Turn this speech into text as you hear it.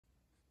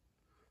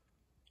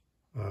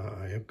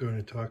am going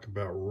to talk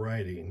about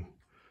writing.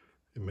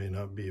 It may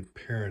not be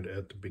apparent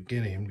at the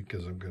beginning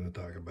because I'm going to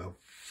talk about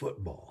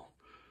football.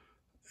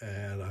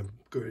 And I'm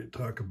going to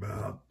talk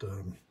about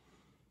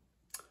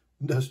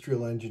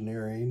industrial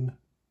engineering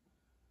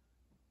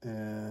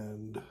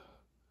and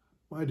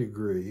my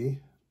degree,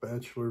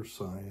 Bachelor of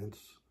Science,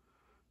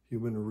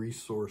 Human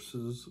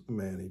Resources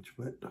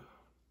Management,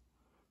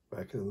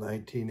 back in the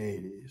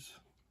 1980s.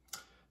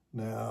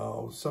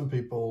 Now, some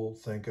people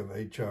think of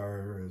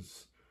HR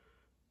as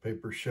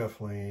paper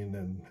shuffling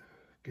and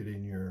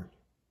getting your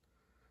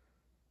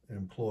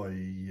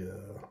employee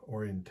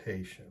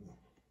orientation.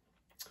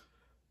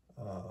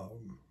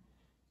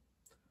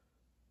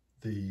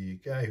 The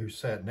guy who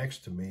sat next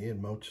to me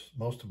in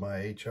most of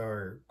my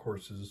HR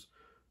courses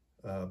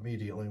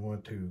immediately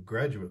went to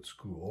graduate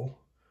school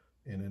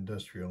in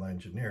industrial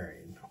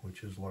engineering,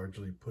 which is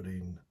largely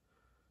putting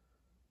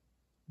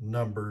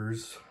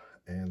numbers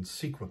and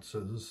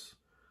sequences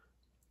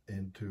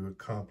into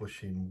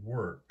accomplishing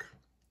work,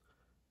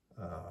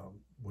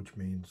 which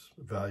means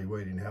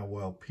evaluating how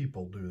well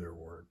people do their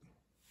work.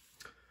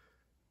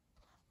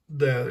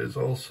 That is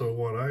also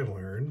what I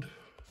learned,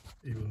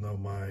 even though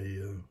my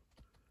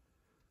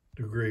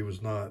degree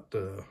was not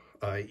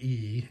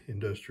IE,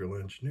 industrial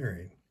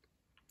engineering.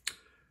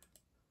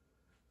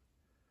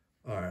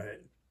 All right,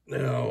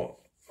 now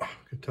I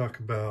could talk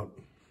about,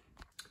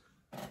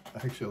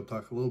 actually I'll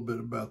talk a little bit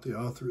about the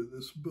author of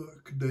this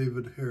book,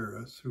 David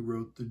Harris, who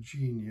wrote The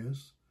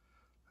Genius,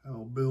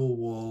 How Bill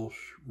Walsh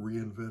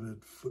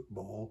Reinvented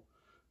Football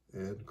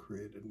and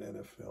Created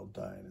an NFL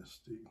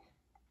Dynasty.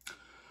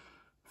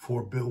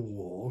 For Bill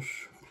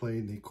Walsh,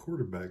 playing the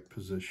quarterback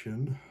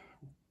position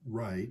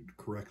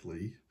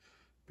correctly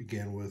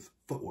began with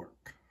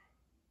footwork.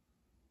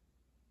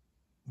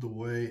 The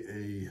way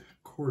a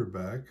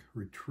quarterback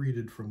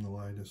retreated from the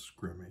line of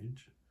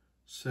scrimmage,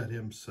 set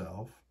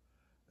himself,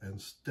 and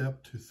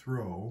stepped to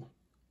throw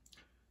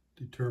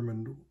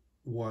determined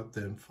what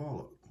then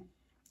followed.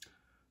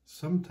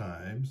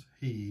 Sometimes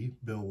he,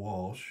 Bill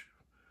Walsh,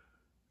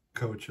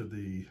 coach of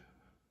the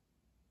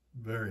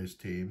various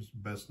teams,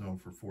 best known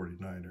for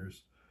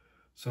 49ers,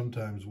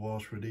 sometimes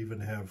Walsh would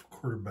even have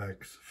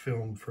quarterbacks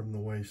filmed from the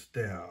waist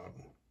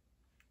down.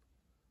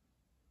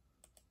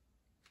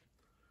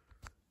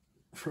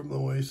 From the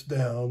waist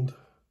down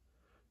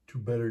to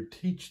better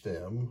teach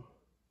them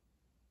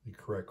the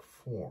correct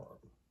form.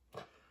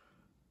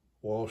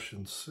 Walsh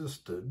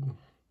insisted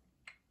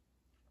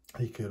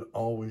he could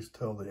always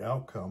tell the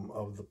outcome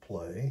of the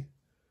play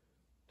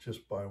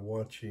just by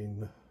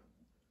watching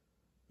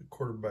the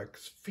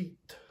quarterback's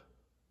feet.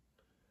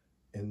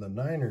 In the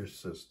Niners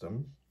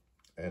system,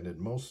 and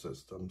in most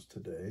systems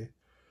today,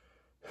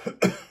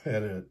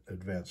 at an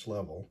advanced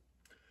level,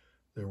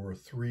 there were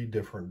 3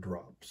 different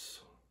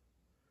drops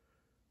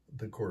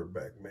the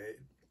quarterback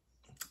made,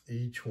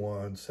 each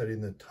one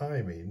setting the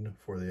timing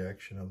for the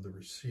action of the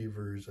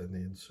receivers and the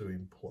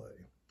ensuing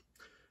play.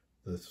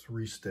 The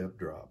 3-step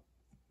drop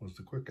was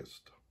the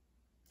quickest.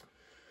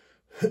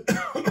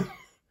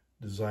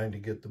 Designed to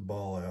get the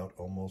ball out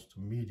almost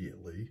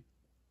immediately.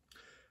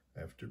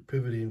 After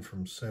pivoting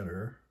from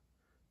center,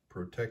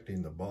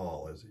 protecting the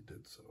ball as he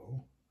did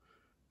so,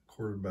 the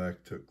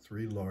quarterback took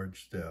 3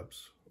 large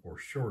steps, or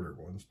shorter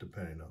ones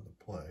depending on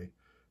the play,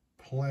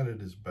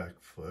 planted his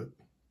back foot,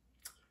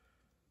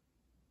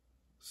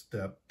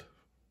 stepped,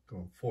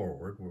 going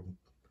forward,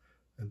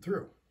 and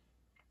threw.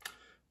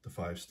 The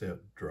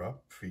 5-step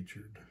drop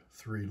featured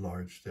 3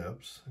 large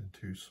steps and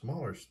 2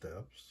 smaller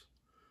steps,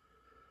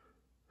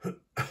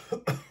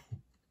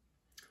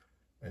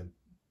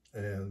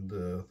 and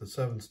the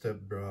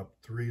 7-step drop,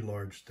 3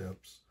 large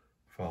steps,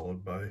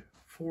 followed by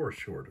 4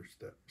 shorter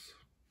steps.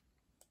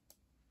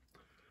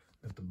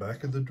 At the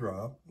back of the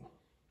drop,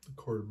 the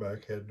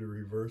quarterback had to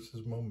reverse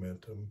his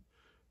momentum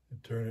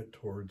and turn it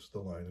towards the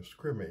line of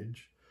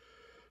scrimmage,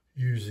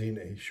 using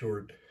a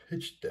short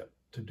hitch step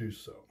to do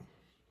so,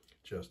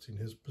 adjusting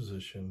his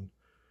position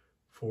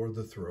for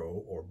the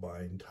throw or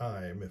buying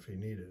time if he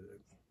needed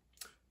it.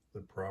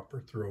 The proper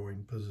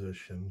throwing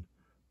position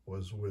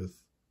was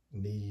with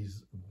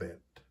knees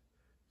bent.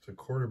 If the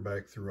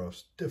quarterback threw off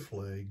stiff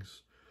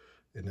legs,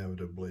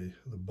 inevitably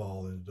the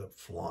ball ended up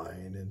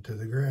flying into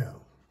the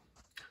ground.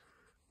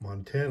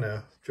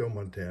 Joe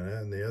Montana,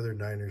 and the other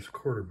Niners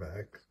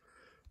quarterbacks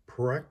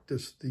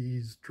practiced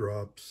these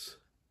drops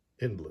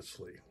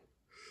endlessly,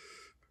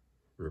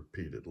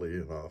 repeatedly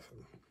and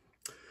often.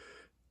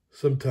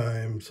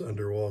 Sometimes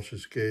under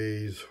Walsh's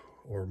gaze,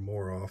 or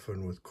more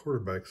often with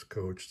quarterbacks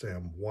coach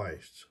Sam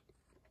Weiss.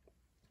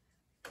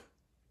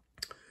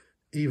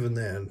 Even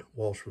then,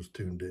 Walsh was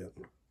tuned in.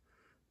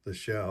 The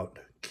shout,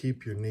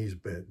 "Keep your knees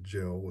bent,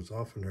 Joe," was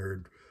often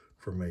heard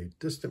from a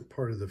distant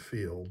part of the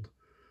field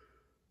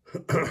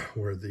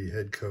where the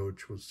head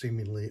coach was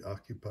seemingly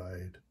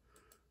occupied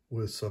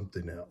with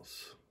something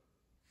else.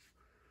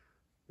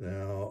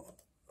 Now,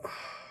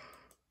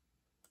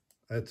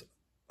 that's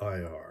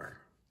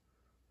IR.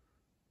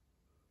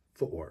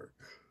 Footwork.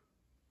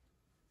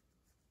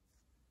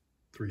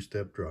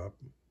 3-step drop,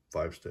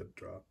 5-step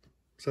drop,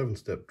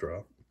 7-step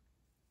drop,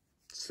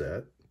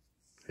 set,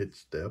 Hitch,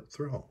 step,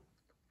 throw.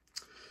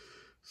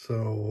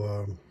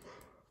 So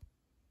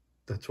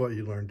that's what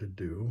you learn to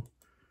do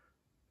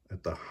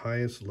at the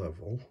highest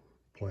level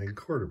playing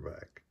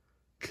quarterback.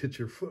 Get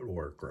your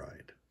footwork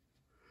right.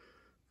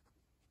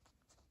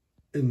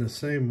 In the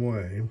same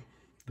way,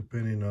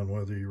 depending on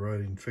whether you're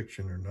writing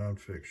fiction or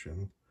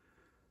nonfiction,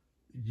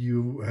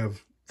 you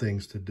have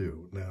things to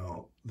do.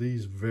 Now,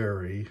 these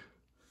vary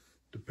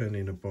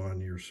depending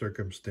upon your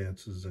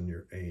circumstances and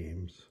your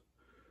aims.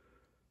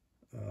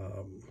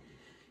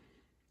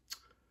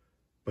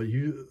 But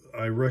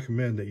I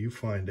recommend that you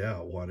find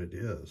out what it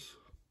is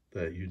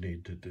that you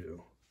need to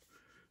do.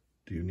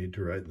 Do you need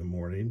to write in the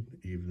morning,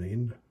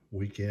 evening,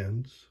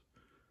 weekends?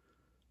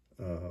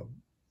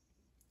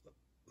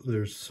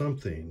 There's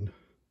something,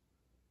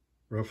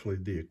 roughly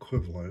the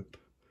equivalent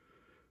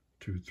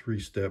to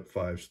 3-step,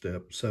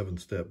 5-step,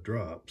 7-step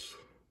drops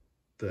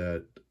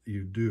that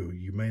you do.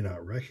 You may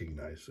not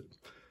recognize it.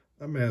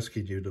 I'm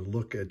asking you to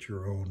look at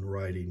your own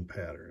writing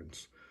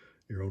patterns,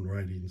 your own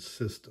writing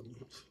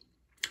systems,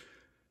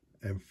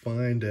 and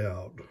find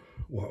out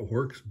what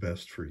works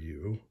best for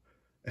you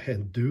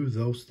and do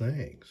those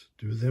things.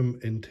 Do them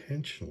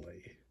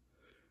intentionally.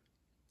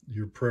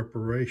 Your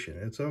preparation.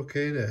 It's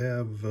okay to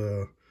have,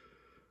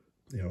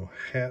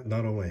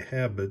 not only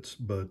habits,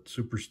 but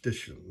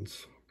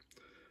superstitions.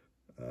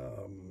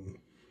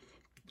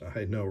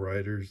 I know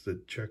writers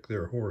that check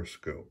their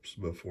horoscopes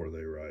before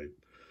they write.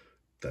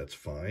 That's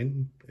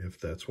fine if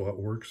that's what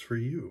works for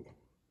you.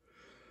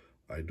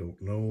 I don't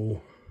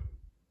know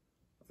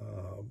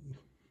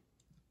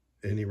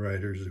any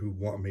writers who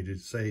want me to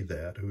say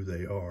that, who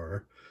they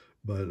are,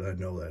 but I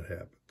know that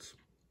happens.